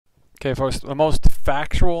Okay, folks, the most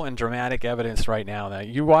factual and dramatic evidence right now. Now,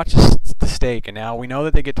 you watch the stake, and now we know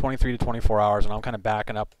that they get 23 to 24 hours, and I'm kind of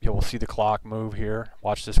backing up. You'll see the clock move here.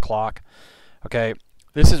 Watch this clock. Okay,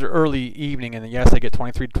 this is early evening, and yes, they get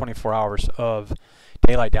 23 to 24 hours of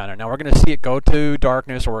daylight down there. Now, we're going to see it go to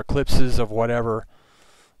darkness or eclipses of whatever,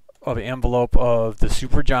 of the envelope of the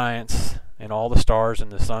supergiants and all the stars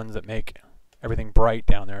and the suns that make everything bright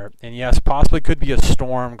down there. And yes, possibly could be a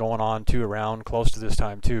storm going on too around close to this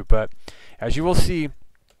time too. But as you will see,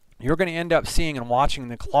 you're going to end up seeing and watching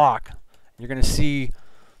the clock. You're going to see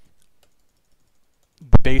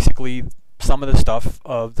basically some of the stuff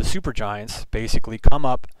of the supergiants basically come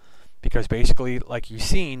up, because basically, like you've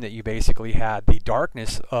seen, that you basically had the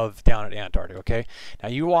darkness of down at Antarctica. Okay, now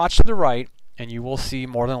you watch to the right, and you will see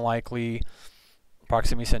more than likely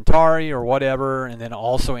Proxima Centauri or whatever, and then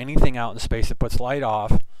also anything out in space that puts light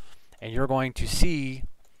off. And you're going to see,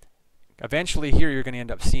 eventually here, you're going to end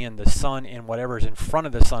up seeing the sun and whatever's in front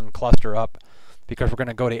of the sun cluster up, because we're going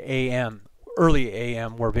to go to AM, early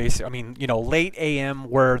AM, where basically, I mean, you know, late AM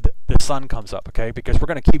where the sun comes up, okay? Because we're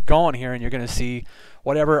going to keep going here, and you're going to see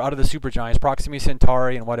whatever out of the supergiants, Proxima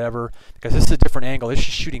Centauri and whatever, because this is a different angle. This is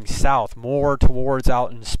shooting south, more towards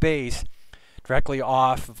out in space, directly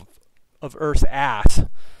off of Earth's ass,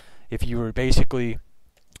 if you were basically,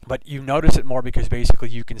 but you notice it more because basically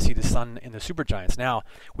you can see the sun in the supergiants. Now,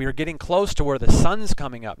 we are getting close to where the sun's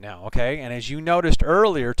coming up now, okay? And as you noticed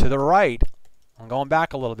earlier to the right, I'm going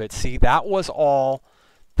back a little bit, see, that was all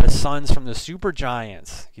the suns from the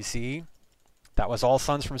supergiants. You see? That was all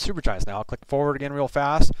suns from supergiants. Now, I'll click forward again real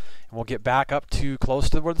fast, and we'll get back up to close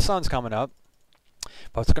to where the sun's coming up.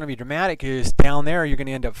 But what's going to be dramatic is down there you're going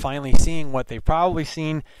to end up finally seeing what they've probably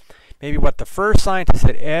seen, maybe what the first scientists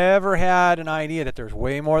had ever had an idea that there's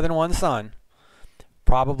way more than one sun,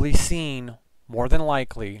 probably seen more than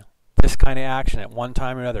likely this kind of action at one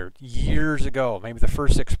time or another years ago, maybe the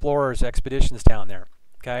first explorers expeditions down there.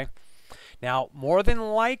 Okay, now more than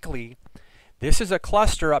likely this is a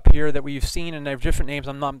cluster up here that we've seen, and they have different names.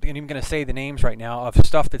 I'm not even going to say the names right now of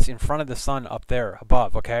stuff that's in front of the sun up there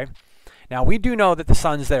above. Okay, now we do know that the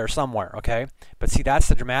sun's there somewhere. Okay, but see, that's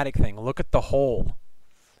the dramatic thing. Look at the hole.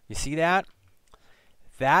 You see that?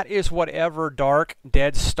 That is whatever dark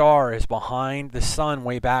dead star is behind the sun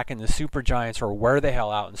way back in the supergiants, or where the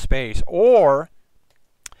hell out in space. Or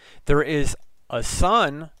there is a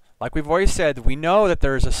sun, like we've always said, we know that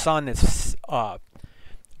there's a sun that's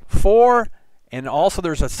 4, and also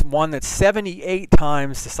there's one that's 78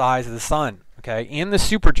 times the size of the sun, okay, in the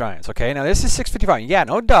supergiants, okay? Now this is 655. Yeah,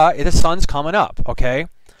 no duh, the sun's coming up, okay?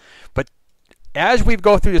 But as we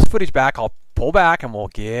go through this footage back, I'll pull back and we'll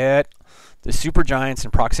get the supergiants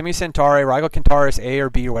and Proxima Centauri, Rigel Centaurus A or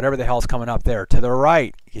B or whatever the hell's coming up there to the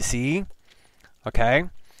right. You see? Okay?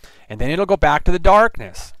 And then it'll go back to the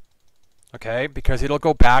darkness. Okay? Because it'll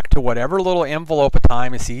go back to whatever little envelope of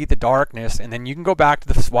time, you see, the darkness, and then you can go back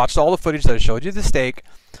to watch all the footage that I showed you the stake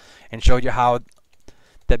and showed you how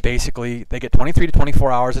that basically they get 23 to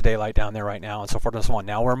 24 hours of daylight down there right now, and so forth and so on.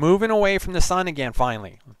 Now we're moving away from the sun again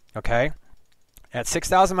finally. Okay? At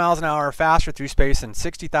 6,000 miles an hour faster through space than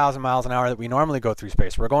 60,000 miles an hour that we normally go through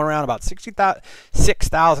space. We're going around about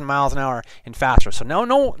 6,000 miles an hour and faster. So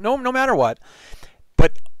no matter what.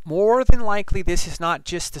 But more than likely, this is not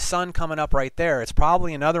just the sun coming up right there. It's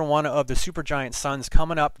probably another one of the supergiant suns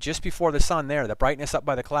coming up just before the sun there, the brightness up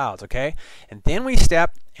by the clouds, okay? And then we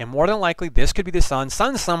step, and more than likely, this could be the sun.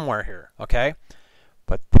 Sun's somewhere here, okay?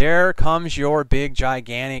 But there comes your big,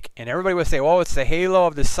 gigantic, and everybody would say, oh, it's the halo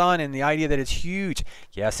of the sun and the idea that it's huge.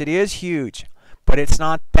 Yes, it is huge, but it's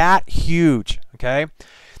not that huge, okay?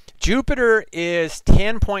 Jupiter is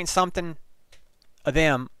 10 point something of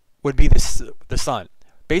them would be the sun.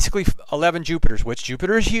 Basically 11 Jupiters, which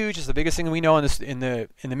Jupiter is huge, is the biggest thing we know in the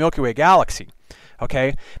Milky Way galaxy,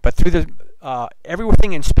 okay? But through the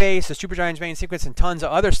everything in space, the supergiant's main sequence, and tons of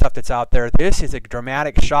other stuff that's out there, this is a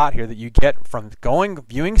dramatic shot here that you get from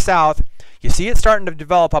viewing south. You see it starting to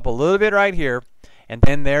develop up a little bit right here, and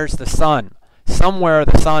then there's the sun. Somewhere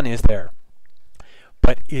the sun is there.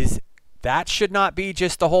 But that should not be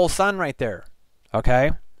just the whole sun right there,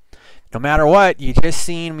 okay? No matter what, you just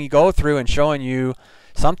seen me go through and showing you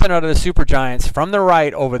something out of the supergiants from the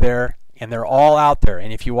right over there, and they're all out there.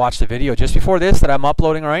 And if you watch the video just before this that I'm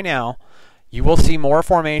uploading right now, you will see more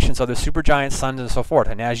formations of the supergiant suns and so forth.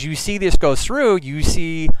 And as you see this goes through, you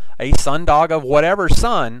see a sundog of whatever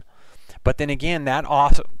sun, but then again, that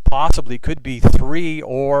also possibly could be 3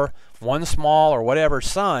 or 1 small or whatever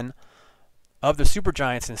sun of the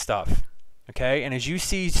supergiants and stuff. Okay, and as you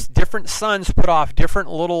see different suns put off different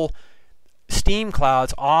little steam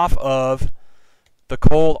clouds off of the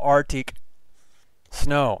cold Arctic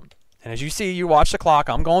snow. And as you see, you watch the clock,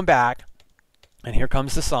 I'm going back, and here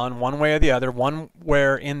comes the sun, one way or the other, one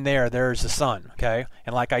where in there's the sun, okay?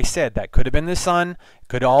 And like I said, that could have been the sun,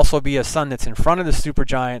 could also be a sun that's in front of the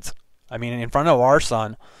supergiants, I mean in front of our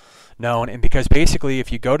sun, known, and because basically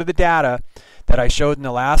if you go to the data that I showed in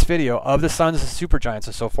the last video of the suns of supergiants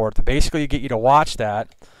and so forth, and basically get you to watch that,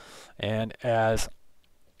 and as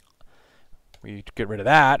we get rid of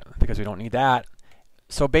that, because we don't need that,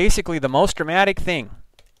 so basically the most dramatic thing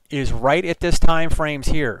is right at this time frames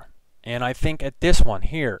here. And I think at this one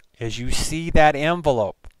here, as you see that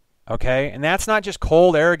envelope, okay? And that's not just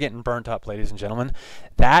cold air getting burnt up, ladies and gentlemen.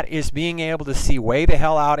 That is being able to see way the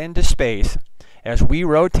hell out into space as we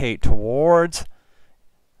rotate towards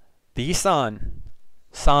the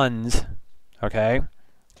suns, okay?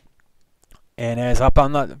 And as up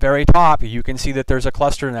on the very top, you can see that there's a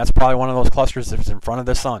cluster, and that's probably one of those clusters that's in front of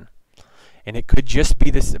the sun. And it could just be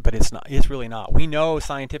this, but it's not. It's really not. We know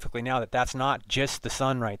scientifically now that that's not just the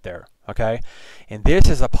sun right there, okay? And this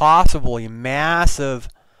is a possibly massive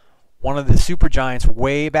one of the supergiants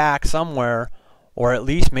way back somewhere, or at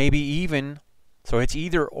least maybe even, so it's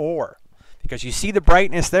either or. Because you see the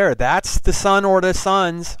brightness there. That's the sun or the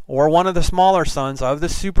suns, or one of the smaller suns of the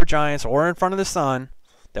supergiants, or in front of the sun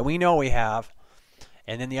that we know we have.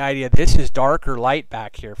 And then the idea, this is darker light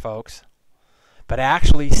back here, folks. But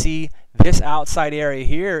actually, see, this outside area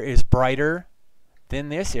here is brighter than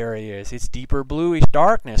this area is. It's deeper bluish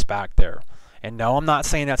darkness back there. And no, I'm not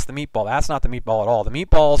saying that's the meatball. That's not the meatball at all. The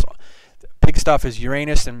meatballs, big stuff is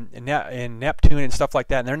Uranus and Neptune and stuff like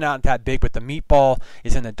that, and they're not that big, but the meatball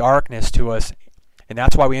is in the darkness to us, and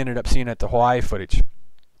that's why we ended up seeing it the Hawaii footage.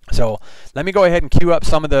 So let me go ahead and cue up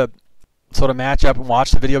some of the sort of match up and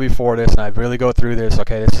watch the video before this, and I really go through this.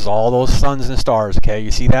 Okay, this is all those suns and stars. Okay, you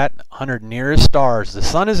see that 100 nearest stars. The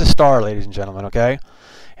sun is a star, ladies and gentlemen. Okay,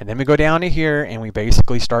 and then we go down to here and we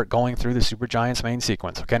basically start going through the supergiant's main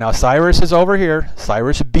sequence. Okay, now Sirius is over here,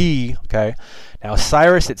 Sirius B. Okay, now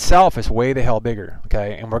Sirius itself is way the hell bigger.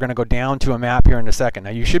 Okay, and we're going to go down to a map here in a second.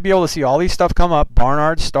 Now you should be able to see all these stuff come up: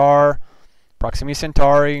 Barnard Star, Proxima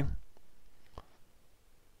Centauri.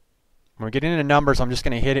 When we get into numbers, I'm just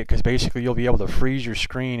going to hit it because basically you'll be able to freeze your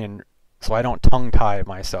screen, and so I don't tongue-tie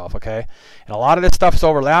myself, okay? And a lot of this stuff's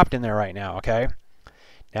overlapped in there right now, okay?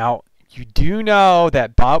 Now, you do know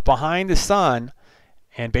that behind the sun,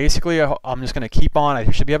 and basically I'm just going to keep on. I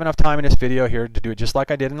should have enough time in this video here to do it just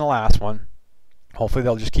like I did in the last one. Hopefully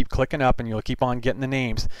they'll just keep clicking up and you'll keep on getting the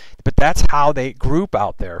names. But that's how they group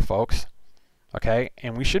out there, folks, okay?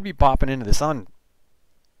 And we should be popping into the sun.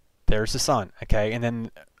 There's the sun, okay? And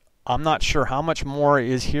then I'm not sure how much more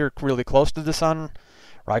is here really close to the sun.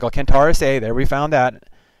 Rigel Kentaurus A, there we found that.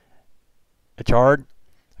 Achard,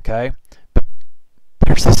 okay? But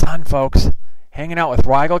there's the sun, folks, hanging out with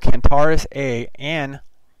Rigel Kentaurus A and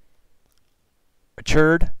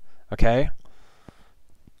Achard, okay?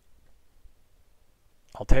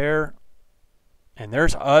 Altair, and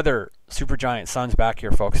there's other supergiant suns back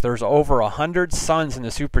here, folks. There's over 100 suns in the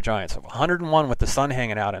supergiants, 101 with the sun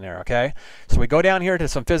hanging out in there, okay? So we go down here to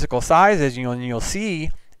some physical sizes, and you'll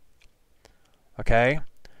see, okay?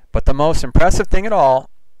 But the most impressive thing at all,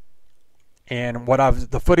 and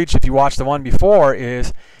the footage, if you watched the one before,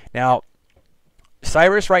 is now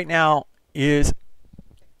Sirius right now is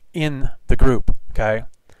in the group, okay?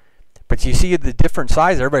 But you see the different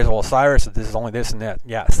sizes. Everybody's, well, Sirius, this is only this and that.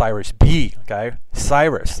 Yeah, Sirius B, okay?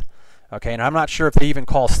 Sirius. Okay, and I'm not sure if they even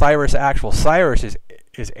call Sirius actual Sirius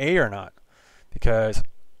is A or not, because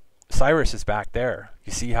Sirius is back there.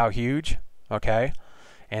 You see how huge? Okay,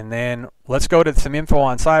 and then let's go to some info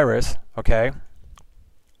on Sirius. Okay,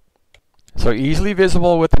 so easily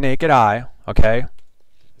visible with the naked eye. Okay,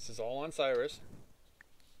 this is all on Sirius.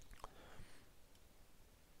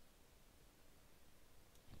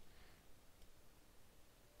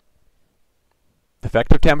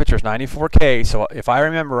 Effective temperature is 94 K, so if I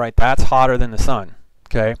remember right, that's hotter than the sun,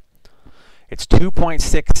 okay? It's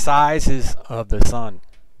 2.6 sizes of the sun,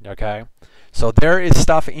 okay? So there is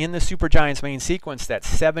stuff in the supergiant's main sequence that's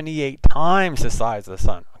 78 times the size of the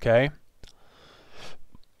sun, okay?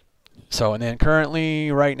 So, and then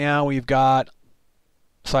currently, right now, we've got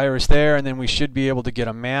Sirius there, and then we should be able to get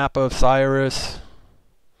a map of Sirius.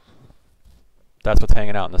 That's what's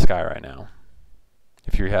hanging out in the sky right now,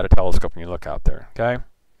 if you had a telescope and you look out there, okay?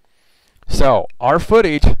 So our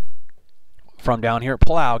footage from down here at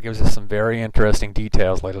Palau gives us some very interesting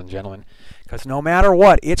details, ladies and gentlemen, because no matter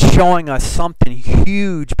what, it's showing us something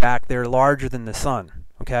huge back there, larger than the sun,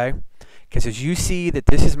 okay? Because as you see that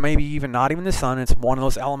this is maybe even not even the sun, it's one of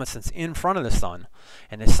those elements that's in front of the sun,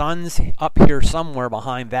 and the sun's up here somewhere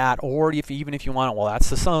behind that, or even if you want it, well, that's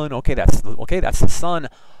the sun, okay, that's the sun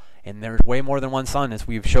And there's way more than one sun, as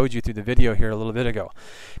we've showed you through the video here a little bit ago.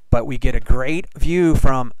 But we get a great view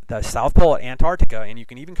from the South Pole at Antarctica, and you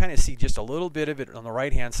can even kind of see just a little bit of it on the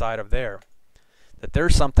right-hand side of there, that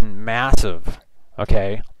there's something massive,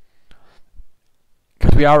 okay?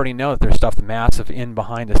 Because we already know that there's stuff massive in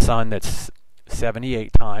behind the sun that's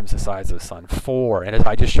 78 times the size of the sun. And as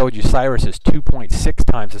I just showed you, Sirius is 2.6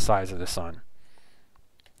 times the size of the sun,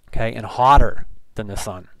 okay? And hotter than the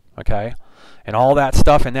sun, okay? And all that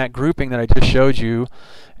stuff in that grouping that I just showed you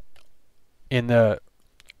in the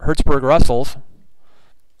Hertzsprung-Russells,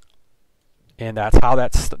 and that's how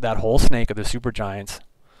that whole snake of the supergiants.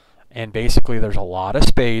 And basically there's a lot of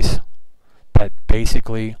space that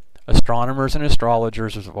basically astronomers and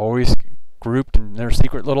astrologers have always grouped in their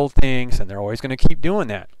secret little things, and they're always going to keep doing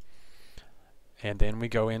that. And then we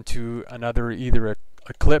go into another, either a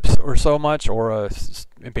eclipse or so much, or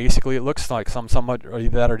basically it looks like somewhat or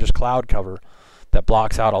that, or just cloud cover that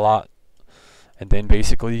blocks out a lot. And then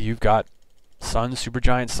basically you've got suns,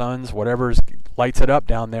 supergiant suns, whatever lights it up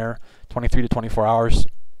down there 23 to 24 hours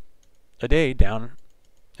a day down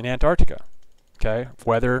in Antarctica. Okay,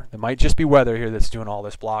 weather, it might just be weather here that's doing all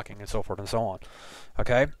this blocking and so forth and so on.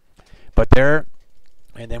 Okay, but there,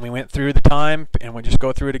 and then we went through the time, and we just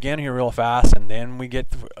go through it again here real fast, and then we get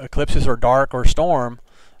eclipses or dark or storm,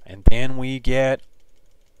 and then we get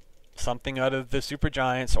something out of the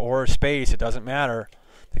supergiants or space. It doesn't matter,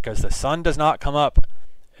 because the sun does not come up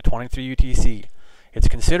at 23 UTC. It's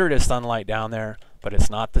considered as sunlight down there, but it's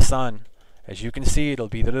not the sun. As you can see, it'll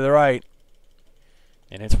be to the right,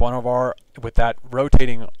 and it's one of our, with that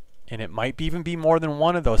rotating, and it might even be more than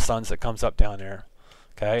one of those suns that comes up down there.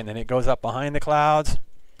 Okay, and then it goes up behind the clouds,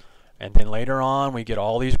 and then later on we get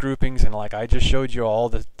all these groupings, and like I just showed you, all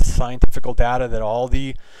the scientific data that all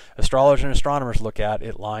the astrologers and astronomers look at,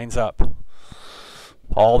 it lines up.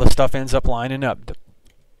 All the stuff ends up lining up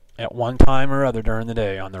at one time or other during the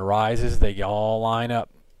day. On the rises, they all line up.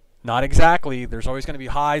 Not exactly, there's always going to be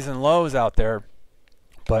highs and lows out there,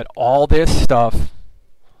 but all this stuff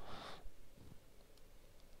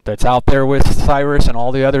that's out there with Sirius and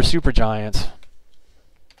all the other supergiants.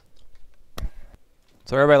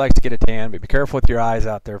 So everybody likes to get a tan, but be careful with your eyes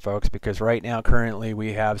out there, folks, because right now, currently,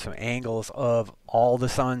 we have some angles of all the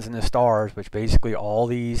suns and the stars, which basically all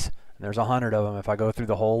these, and there's 100 of them if I go through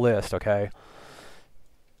the whole list, okay,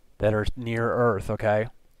 that are near Earth, okay?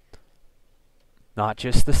 Not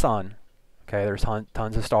just the sun, okay? There's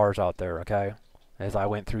tons of stars out there, okay? As I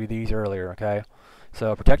went through these earlier, okay?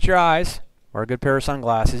 So protect your eyes, wear a good pair of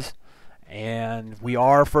sunglasses, and we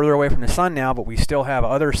are further away from the sun now, but we still have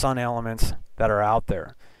other sun elements that are out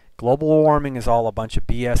there. Global warming is all a bunch of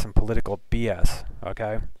BS and political BS,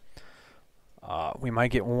 okay? We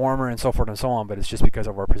might get warmer and so forth and so on, but it's just because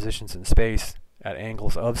of our positions in space at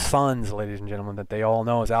angles of suns, ladies and gentlemen, that they all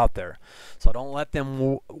know is out there. So don't let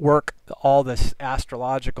them work all this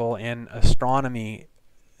astrological and astronomy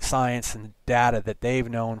science and data that they've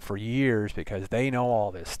known for years, because they know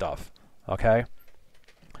all this stuff, okay?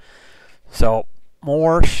 So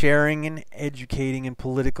more sharing and educating and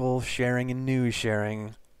political sharing and news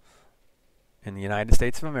sharing in the United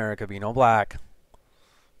States of America. Beanoblack.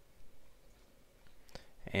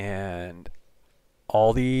 And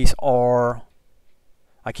all these are,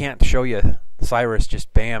 I can't show you Sirius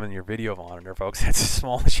just bam in your video monitor, folks. That's as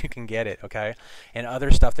small as you can get it, okay? And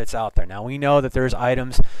other stuff that's out there. Now we know that there's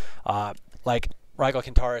items like Rigel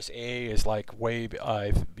Kentaurus A is like way,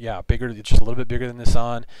 bigger, it's just a little bit bigger than the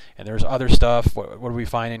sun. And there's other stuff. What do we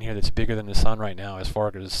find in here that's bigger than the sun right now as far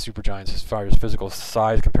as supergiants, as far as physical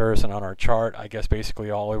size comparison on our chart? I guess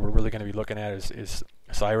basically all we're really going to be looking at is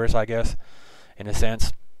Sirius, I guess, in a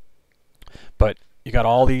sense. But you got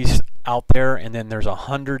all these out there, and then there's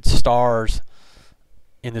 100 stars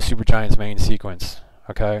in the supergiant's main sequence,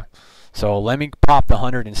 okay? So let me pop the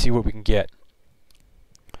 100 and see what we can get.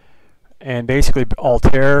 And basically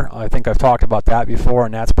Altair, I think I've talked about that before,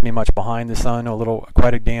 and that's pretty much behind the sun,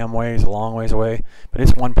 quite a damn ways, a long ways away, but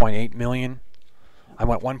it's 1.8 million. I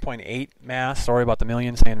went 1.8 mass, sorry about the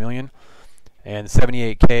million, saying million, and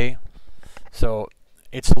 78K. So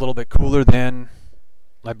it's a little bit cooler than,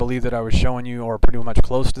 I believe, that I was showing you, or pretty much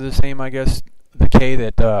close to the same, I guess, the K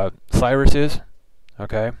that Sirius is,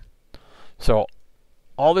 okay? So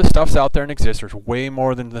all this stuff's out there and exists. There's way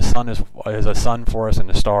more than the sun is a sun for us, and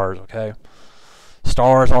the stars, okay?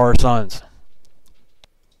 Stars are suns.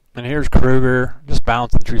 And here's Kruger. Just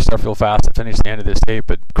bouncing through stuff real fast to finish the end of this tape,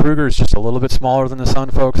 but Kruger is just a little bit smaller than the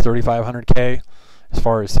sun, folks, 3,500K as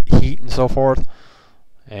far as heat and so forth,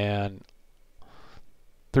 and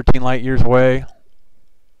 13 light years away.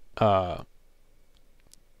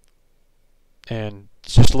 And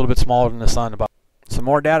it's just a little bit smaller than the sun. Some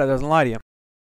more data doesn't lie to you.